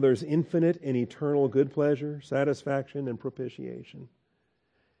the Father's infinite and eternal good pleasure, satisfaction, and propitiation.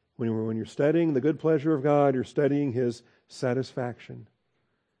 When you're studying the good pleasure of God, you're studying his satisfaction.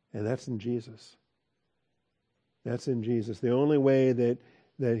 And that's in Jesus. That's in Jesus. The only way that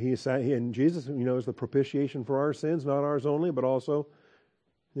and Jesus, is the propitiation for our sins, not ours only, but also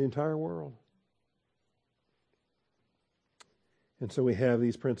the entire world. And so we have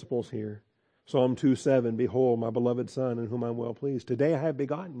these principles here. Psalm 2:7, behold, my beloved Son, in whom I'm well pleased. Today I have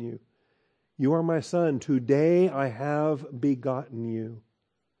begotten you. You are my Son. Today I have begotten you.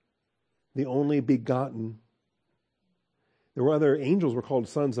 The only begotten. There were other angels were called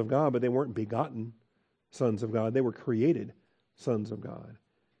sons of God, but they weren't begotten sons of God. They were created sons of God.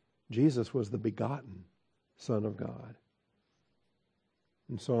 Jesus was the begotten Son of God.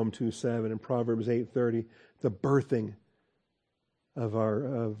 In Psalm 2:7 and Proverbs 8:30, the birthing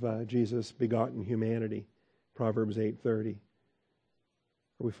of Jesus' begotten humanity. Proverbs 8:30.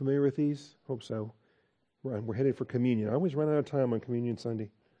 Are we familiar with these? Hope so. We're headed for communion. I always run out of time on Communion Sunday.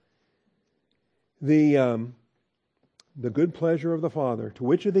 The good pleasure of the Father. To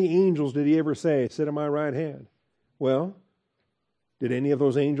which of the angels did he ever say, sit at my right hand? Well, did any of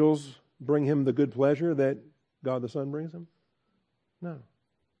those angels bring him the good pleasure that God the Son brings him? No.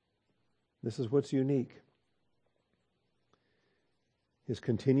 This is what's unique. His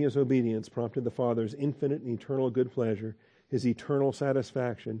continuous obedience prompted the Father's infinite and eternal good pleasure, His eternal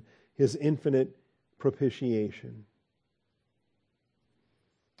satisfaction, His infinite propitiation.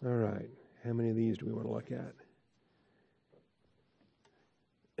 All right. How many of these do we want to look at?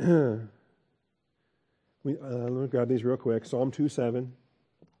 Let me grab these real quick. Psalm 2:7.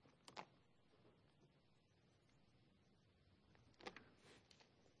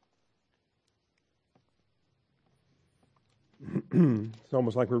 It's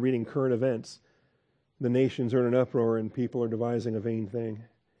almost like we're reading current events. The nations are in an uproar and people are devising a vain thing.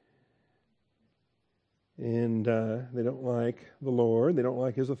 And they don't like the Lord. They don't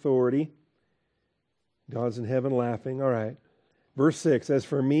like His authority. God's in heaven laughing. All right. Verse 6, as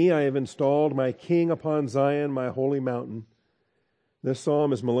for me, I have installed my king upon Zion, my holy mountain. This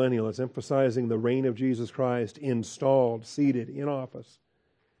psalm is millennial. It's emphasizing the reign of Jesus Christ, installed, seated, in office.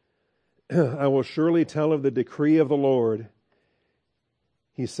 I will surely tell of the decree of the Lord.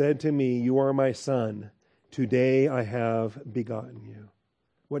 He said to me, you are my son. Today I have begotten you.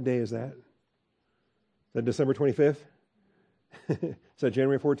 What day is that? Is that December 25th? Is that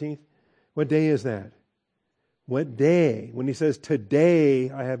January 14th? What day is that? What day? When he says, today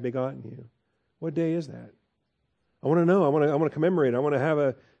I have begotten you. What day is that? I want to know. I want to commemorate. I want to have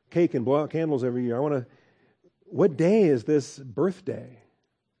a cake and blow out candles every year. What day is this birthday?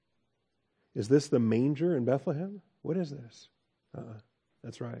 Is this the manger in Bethlehem? What is this?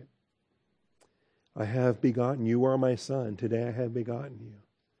 That's right. I have begotten you. You are my son. Today I have begotten you.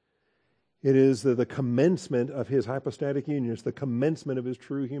 It is the commencement of His hypostatic union. It's the commencement of His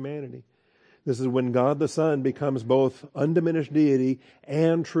true humanity. This is when God the Son becomes both undiminished deity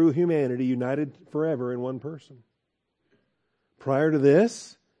and true humanity, united forever in one person. Prior to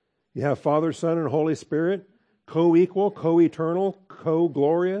this, you have Father, Son, and Holy Spirit, co-equal, co-eternal,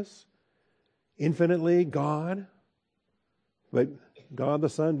 co-glorious, infinitely God. But God the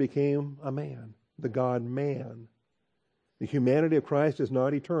Son became a man, the God-man. The humanity of Christ is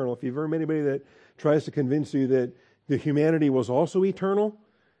not eternal. If you've ever met anybody that tries to convince you that the humanity was also eternal,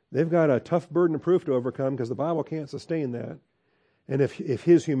 they've got a tough burden of proof to overcome because the Bible can't sustain that. And if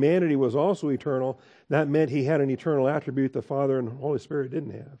His humanity was also eternal, that meant He had an eternal attribute the Father and the Holy Spirit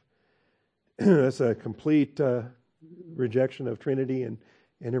didn't have. That's a complete rejection of Trinity and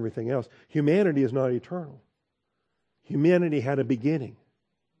everything else. Humanity is not eternal. Humanity had a beginning.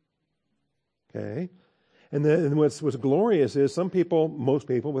 Okay? And what's glorious is most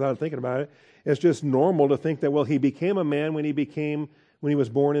people, without thinking about it, it's just normal to think that, well, He became a man when He was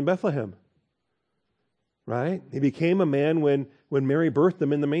born in Bethlehem. Right? He became a man when Mary birthed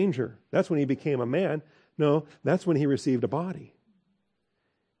Him in the manger. That's when He became a man. No, that's when He received a body.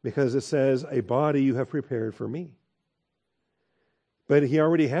 Because it says, a body you have prepared for me. But He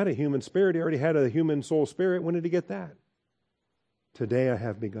already had a human spirit. He already had a human soul spirit. When did He get that? Today I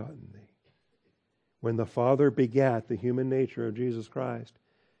have begotten thee. When the Father begat the human nature of Jesus Christ,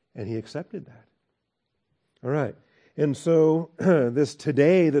 and He accepted that. All right. And so this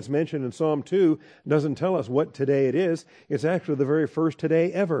today that's mentioned in Psalm 2 doesn't tell us what today it is. It's actually the very first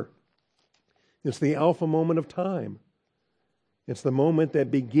today ever. It's the alpha moment of time. It's the moment that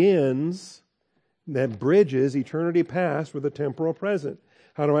begins, that bridges eternity past with a temporal present.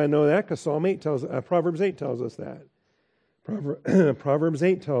 How do I know that? Because Proverbs 8 tells us that. Proverbs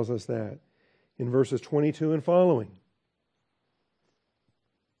 8 tells us that in verses 22 and following.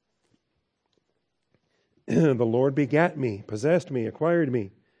 The Lord begat me, possessed me, acquired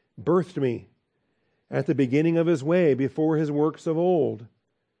me, birthed me at the beginning of His way, before His works of old.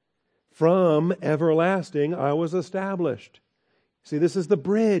 From everlasting I was established. See, this is the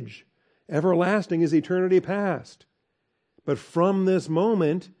bridge. Everlasting is eternity past. But from this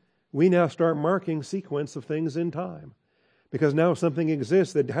moment, we now start marking sequence of things in time. Because now something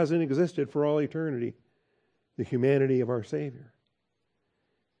exists that hasn't existed for all eternity. The humanity of our Savior.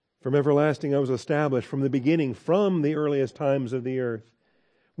 From everlasting I was established, from the beginning, from the earliest times of the earth.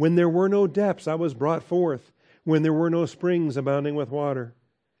 When there were no depths, I was brought forth. when there were no springs abounding with water,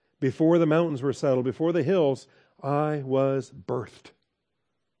 before the mountains were settled, before the hills, I was birthed,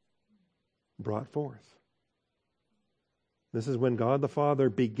 brought forth. This is when God the Father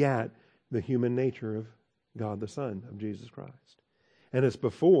begat the human nature of God the Son, of Jesus Christ. And it's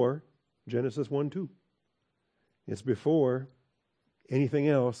before Genesis 1:2. It's before anything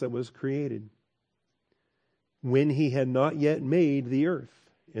else that was created. When he had not yet made the earth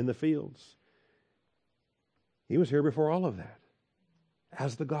and the fields. He was here before all of that.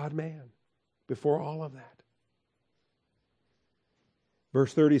 As the God-man. Before all of that.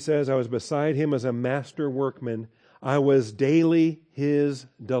 Verse 30 says, I was beside him as a master workman. I was daily his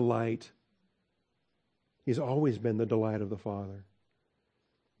delight. He's always been the delight of the Father.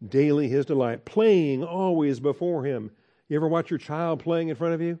 Daily his delight. Playing always before him. You ever watch your child playing in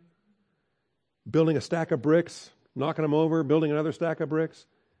front of you? Building a stack of bricks, knocking them over, building another stack of bricks.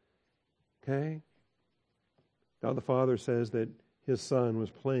 Okay? God the Father says that his Son was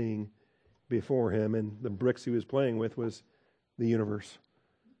playing before him, and the bricks he was playing with was the universe.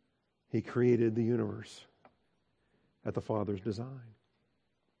 He created the universe at the Father's design.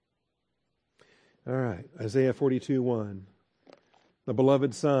 All right, Isaiah 42:1. The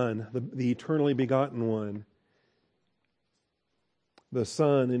beloved Son, the eternally begotten one, the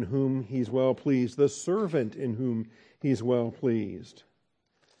Son in whom he's well pleased, the servant in whom he's well pleased.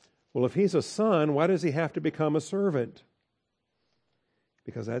 Well, if he's a son, why does he have to become a servant?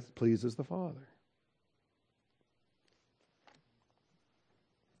 Because that pleases the Father.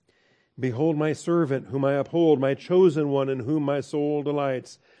 Behold my servant, whom I uphold, my chosen one, in whom my soul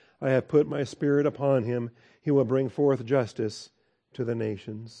delights. I have put my spirit upon him. He will bring forth justice to the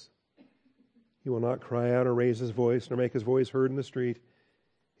nations. He will not cry out or raise his voice, nor make his voice heard in the street.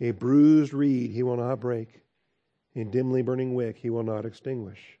 A bruised reed he will not break. A dimly burning wick he will not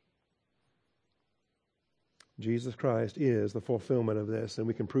extinguish. Jesus Christ is the fulfillment of this, and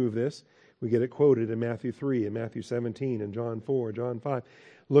we can prove this. We get it quoted in Matthew 3, and Matthew 17, and John 4, John 5.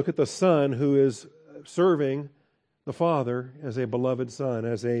 Look at the Son who is serving the Father as a beloved Son,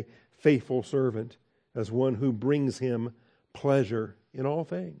 as a faithful servant, as one who brings him pleasure in all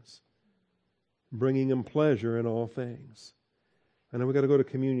things. Bringing him pleasure in all things. I know we've got to go to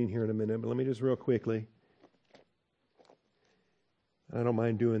communion here in a minute, but let me just real quickly. I don't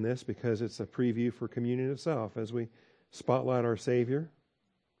mind doing this because it's a preview for communion itself as we spotlight our Savior.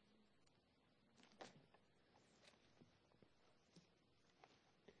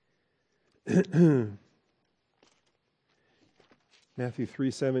 Matthew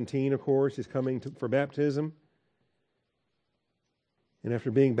 3:17, of course, is coming for baptism. And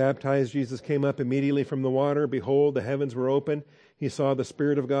after being baptized, Jesus came up immediately from the water. Behold, the heavens were open. He saw the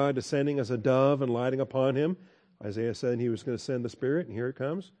Spirit of God descending as a dove and lighting upon him. Isaiah said he was going to send the Spirit, and here it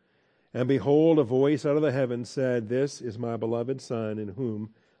comes. And behold, a voice out of the heavens said, This is my beloved Son, in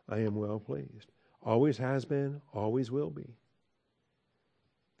whom I am well pleased. Always has been, always will be.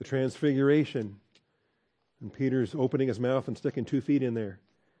 The Transfiguration. And Peter's opening his mouth and sticking 2 feet in there.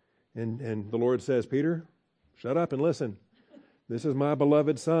 And the Lord says, Peter, shut up and listen. This is my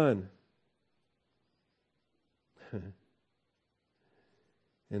beloved Son.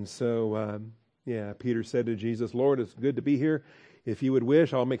 And so, Peter said to Jesus, Lord, it's good to be here. If you would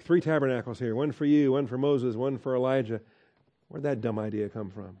wish, I'll make 3 tabernacles here. One for you, one for Moses, one for Elijah. Where'd that dumb idea come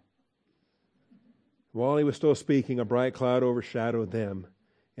from? While he was still speaking, a bright cloud overshadowed them.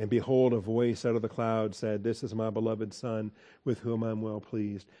 And behold, a voice out of the cloud said, This is my beloved Son, with whom I'm well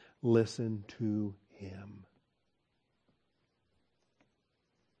pleased. Listen to him.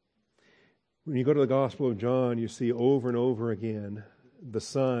 When you go to the Gospel of John, you see over and over again the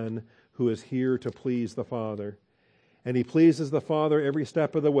Son who is here to please the Father. And he pleases the Father every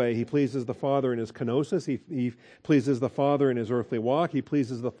step of the way. He pleases the Father in his kenosis. He pleases the Father in his earthly walk. He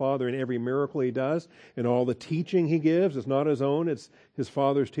pleases the Father in every miracle he does. In all the teaching he gives. It's not his own, it's his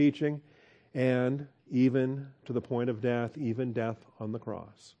Father's teaching. And even to the point of death, even death on the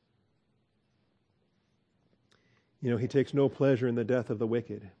cross. You know, he takes no pleasure in the death of the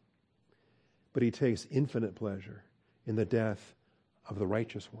wicked. But he takes infinite pleasure in the death of the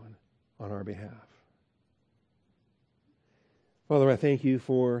righteous one on our behalf. Father, I thank you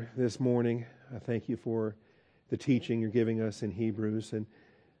for this morning. I thank you for the teaching you're giving us in Hebrews. And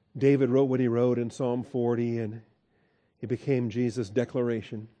David wrote what he wrote in Psalm 40, and it became Jesus'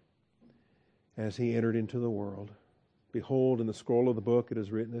 declaration as he entered into the world. Behold, in the scroll of the book it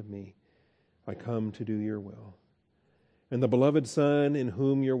is written of me, I come to do your will. And the beloved Son in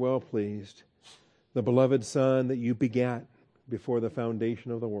whom you're well pleased, the beloved Son that you begat before the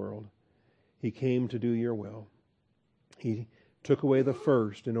foundation of the world, he came to do your will. He took away the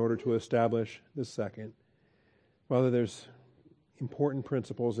first in order to establish the second. Father, there's important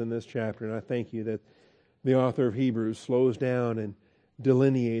principles in this chapter, and I thank you that the author of Hebrews slows down and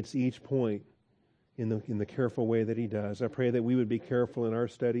delineates each point in the careful way that he does. I pray that we would be careful in our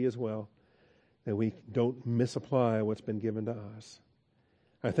study as well, that we don't misapply what's been given to us.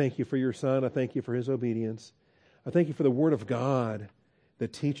 I thank you for your Son. I thank you for his obedience. I thank you for the Word of God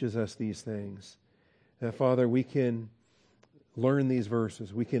that teaches us these things. That, Father, we can learn these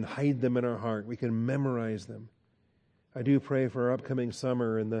verses. We can hide them in our heart. We can memorize them. I do pray for our upcoming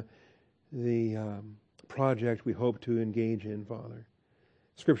summer and the project we hope to engage in, Father.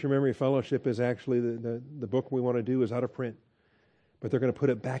 Scripture Memory Fellowship is actually the book we want to do is out of print, but they're going to put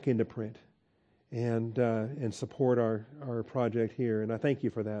it back into print and support our project here. And I thank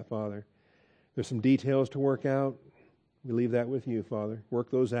you for that, Father. There's some details to work out. We leave that with you, Father.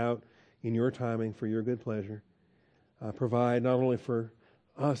 Work those out in your timing for your good pleasure. Provide not only for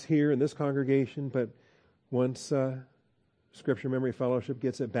us here in this congregation, but once Scripture Memory Fellowship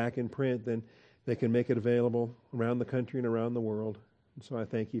gets it back in print, then they can make it available around the country and around the world. And so I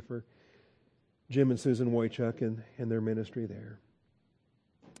thank you for Jim and Susan Wojcik and their ministry there.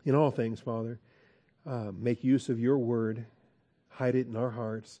 In all things, Father, make use of your word, hide it in our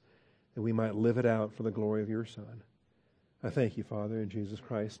hearts, that we might live it out for the glory of your Son. I thank you, Father, in Jesus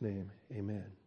Christ's name. Amen.